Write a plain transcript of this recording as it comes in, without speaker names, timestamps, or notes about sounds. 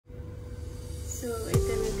So,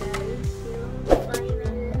 ito na guys, yung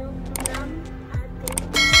final look ng ating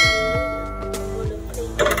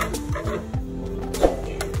Molokhiya.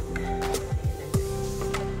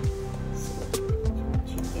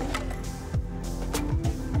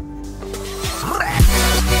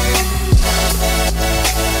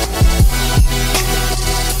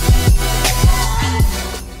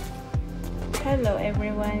 Hello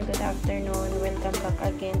everyone, good afternoon. Welcome back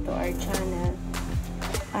again to our channel,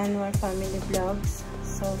 Anwar Family Vlogs.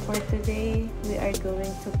 So for today, we are going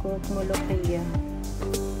to cook Molokhiya.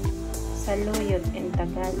 Saluyot in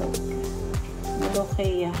Tagalog,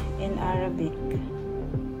 Molokhiya in Arabic.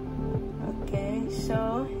 Okay,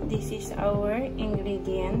 so this is our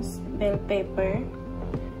ingredients: bell pepper,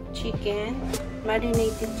 chicken,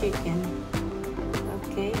 marinated chicken.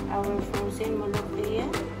 Okay, our frozen Molokhiya,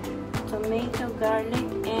 tomato, garlic,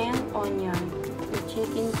 and onion. With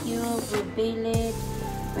chicken cube, with bay leaf,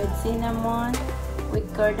 with cinnamon, with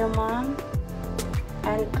cardamom,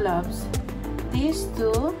 and cloves. These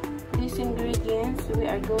ingredients we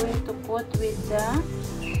are going to put with the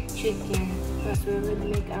chicken, because we will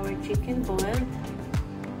make our chicken boil.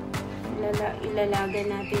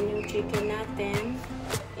 Ilalagay natin yung chicken natin,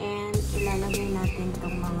 and ilalagay natin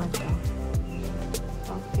itong mga to.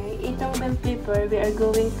 Okay, itong bell pepper, we are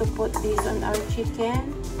going to put this on our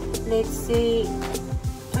chicken, let's say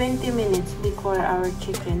 20 minutes before our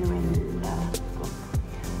chicken will cook.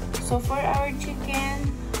 So for our chicken,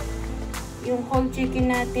 yung whole chicken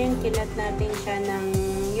natin, kinat natin siya ng,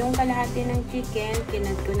 yung kalahati ng chicken,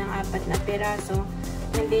 kinat ko ng 4 na piraso,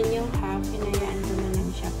 and then yung half, hinayaan ko na lang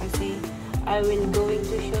siya kasi I will going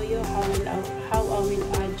to show you how I will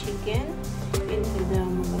add chicken into the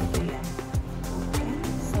Molokhiya.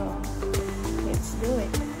 Do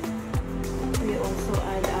it. We also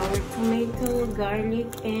add our tomato, garlic,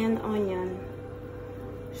 and onion.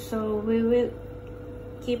 So we will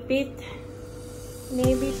keep it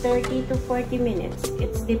maybe 30 to 40 minutes.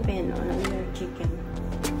 It's depend on your chicken.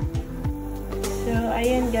 So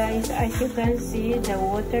ayan guys, as you can see, the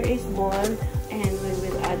water is boiled, and we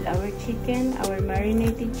will add our chicken, our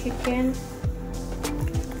marinated chicken.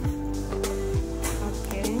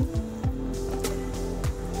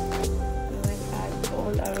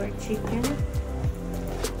 Chicken.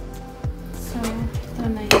 So, ito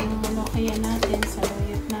na yung Molokhiya natin,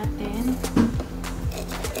 saluyot natin.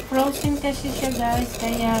 Frozen kasi siya guys,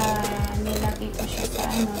 kaya nilagay ko siya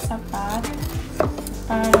sa pot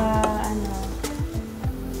para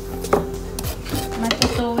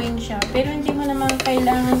matutuwing siya. Pero hindi mo naman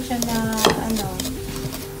kailangan siya na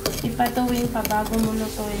ipatuwing pa bago mo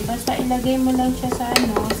lutuin. Basta ilagay mo lang siya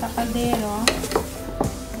sa kaldero.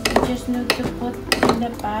 Just need to put in the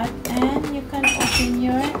pot, and you can open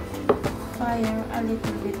your fire a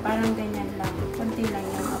little bit, parang ganyan lang, kunti lang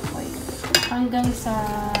yung apoy hanggang sa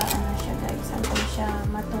siya guys, hanggang siya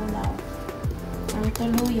matunaw ang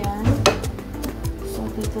tuluyan. So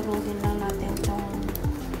tutulugin lang natin tong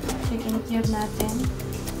chicken cube natin,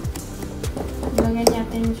 lagyan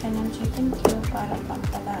natin siya ng chicken cube para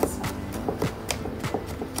pampalasa,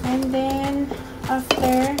 and then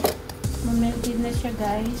after mamelted na siya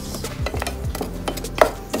guys,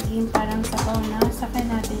 naging parang sabaw na, saka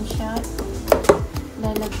natin siya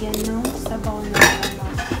lalagyan ng sabaw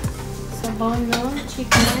ng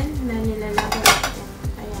chicken na nilalagay natin.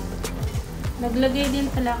 Ayan, naglagay din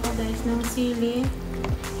pala ako guys ng sili.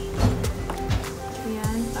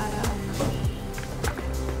 Ayan, para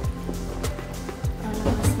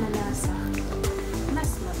mas malasa,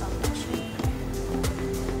 mas mabango siya.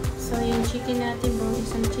 So yung chicken natin, buong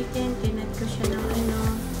isang chicken, kinat ko siya ng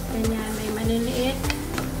ganyan, may maliliit,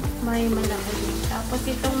 may malaki. Tapos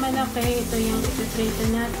itong malaki, ito yung ito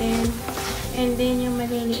natin, and then yung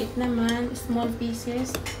maliliit naman, small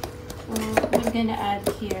pieces, we're gonna add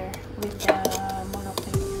here with the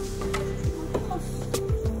Molokhiya.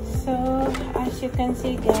 So as you can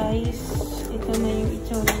see guys, ito na yung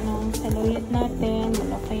itsura ng saluyot natin,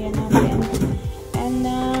 Molokhiya natin, and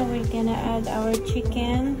now we're gonna add our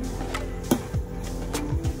chicken.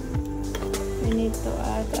 We need to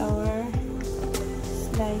add our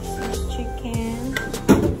slices chicken.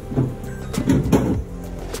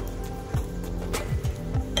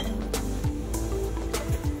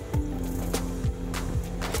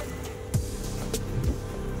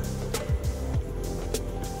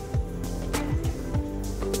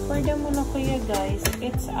 For the Molokhiya guys,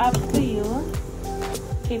 it's up to you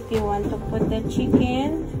if you want to put the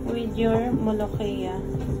chicken with your Molokhiya.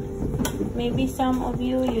 Maybe some of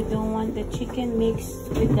you don't want the chicken mixed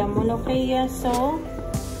with the Molokhiya, so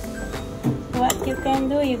what you can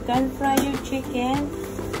do, you can fry your chicken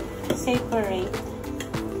separate.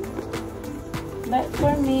 But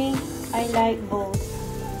for me, I like both.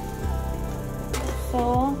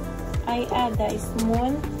 So, I add a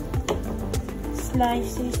small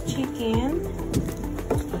slices chicken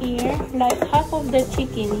here, like half of the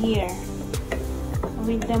chicken here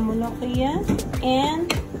with the Molokhiya,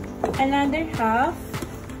 and another half,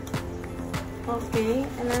 okay,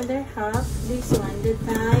 another half, this one, the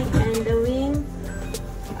thigh and the wing.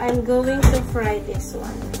 I'm going to fry this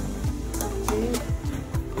one. Okay,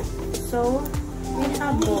 so we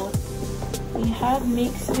have both. We have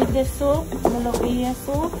mixed with the soup, Molokhiya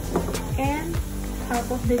soup, and half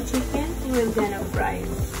of the chicken we're gonna fry.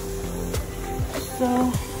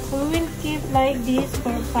 So we will keep like this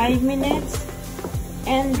for 5 minutes,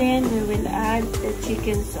 and then we will add the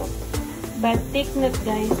chicken soup. But take note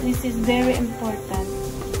guys, this is very important.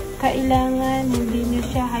 Kailangan hindi nyo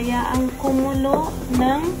siya hayaang kumulo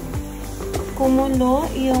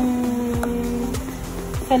yung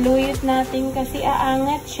saluyot natin, kasi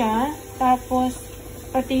aangat siya. Tapos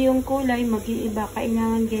pati yung kulay mag-iiba.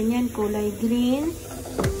 Kailangan ganyan, kulay green.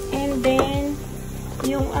 And then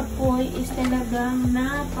yung apoy is talagang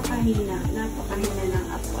napakahina ng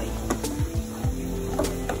apoy.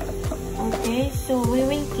 Okay, so we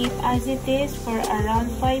will keep as it is for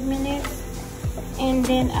around 5 minutes. And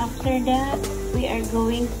then after that, we are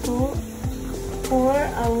going to pour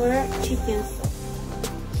our chicken soup.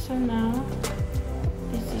 So now,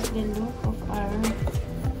 this is the look of our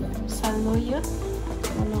saluyot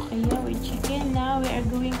Molokhiya with chicken. Now we are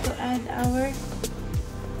going to add our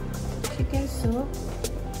chicken soup.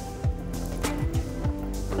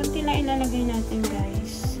 Kunti lang ilalagay natin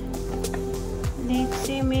guys. Let's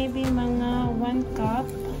say maybe mga 1 cup.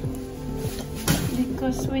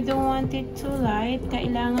 Because we don't want it too light.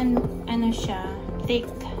 Kailangan ano siya, thick.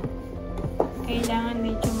 Kailangan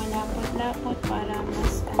medyo malapot-lapot para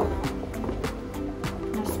mas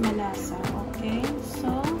mas malasa. Okay?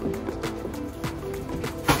 So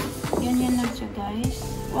yan lang siya guys.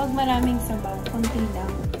 Huwag maraming sabaw, konti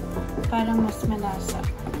lang para mas malasa.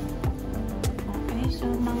 Okay? So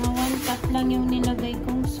mga 1 cup lang yung nilagay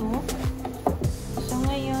kong soup. So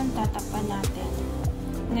ngayon tatakpan natin.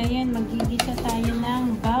 Ngayon, magigisa tayo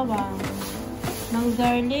ng bawang, ng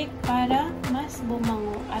garlic para mas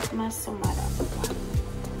bumango at mas sumarap pa.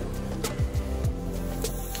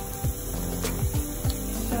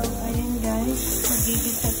 So, ayan guys,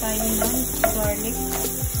 magigisa tayo ng garlic.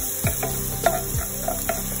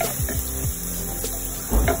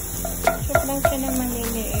 Chop lang siya ng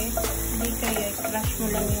maliliit. Hindi kaya, crush mo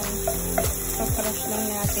lang yung, pa-crush lang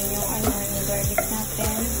natin yung yung garlic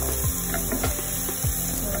natin.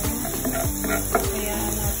 Kaya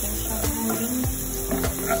natin siya hanggang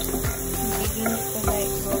magiging ito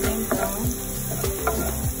like golden brown.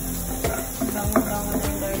 Bango-bango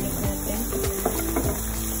ng garlic natin.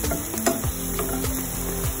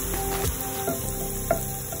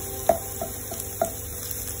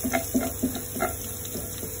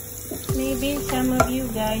 Maybe some of you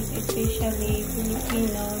guys, especially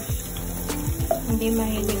Filipinos, hindi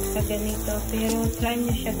mahilig sa ganito, pero try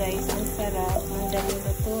nyo siya guys. Ang sarap, ang dami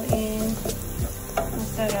lutuin,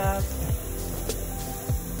 masarap,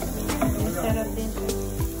 masarap din.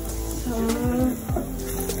 So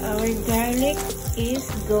our garlic is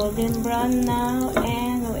golden brown now,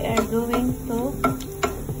 and we are going to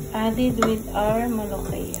add it with our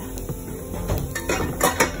Molokhiya.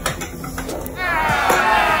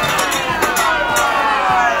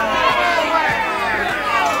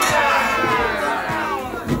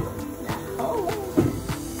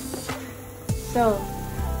 So,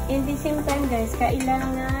 in the same time guys,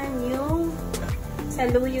 kailangan yung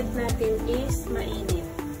saluyot natin is mainit.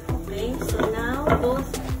 Okay? So now, both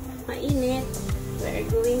mainit, we're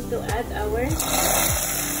going to add our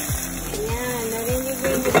ayan, narinig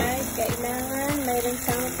yun guys, kailangan mayroon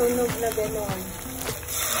siyang tunog na gano'n.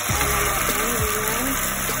 Ano natin, ganyan.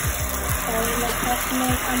 Para lahat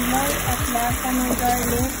ng amoy at lasa ng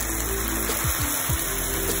garlic.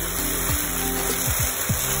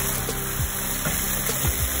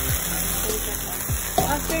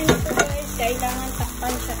 After nito guys, kailangan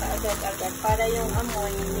takpan siya kaagad-agad para yung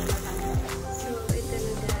amoy hindi matanggal.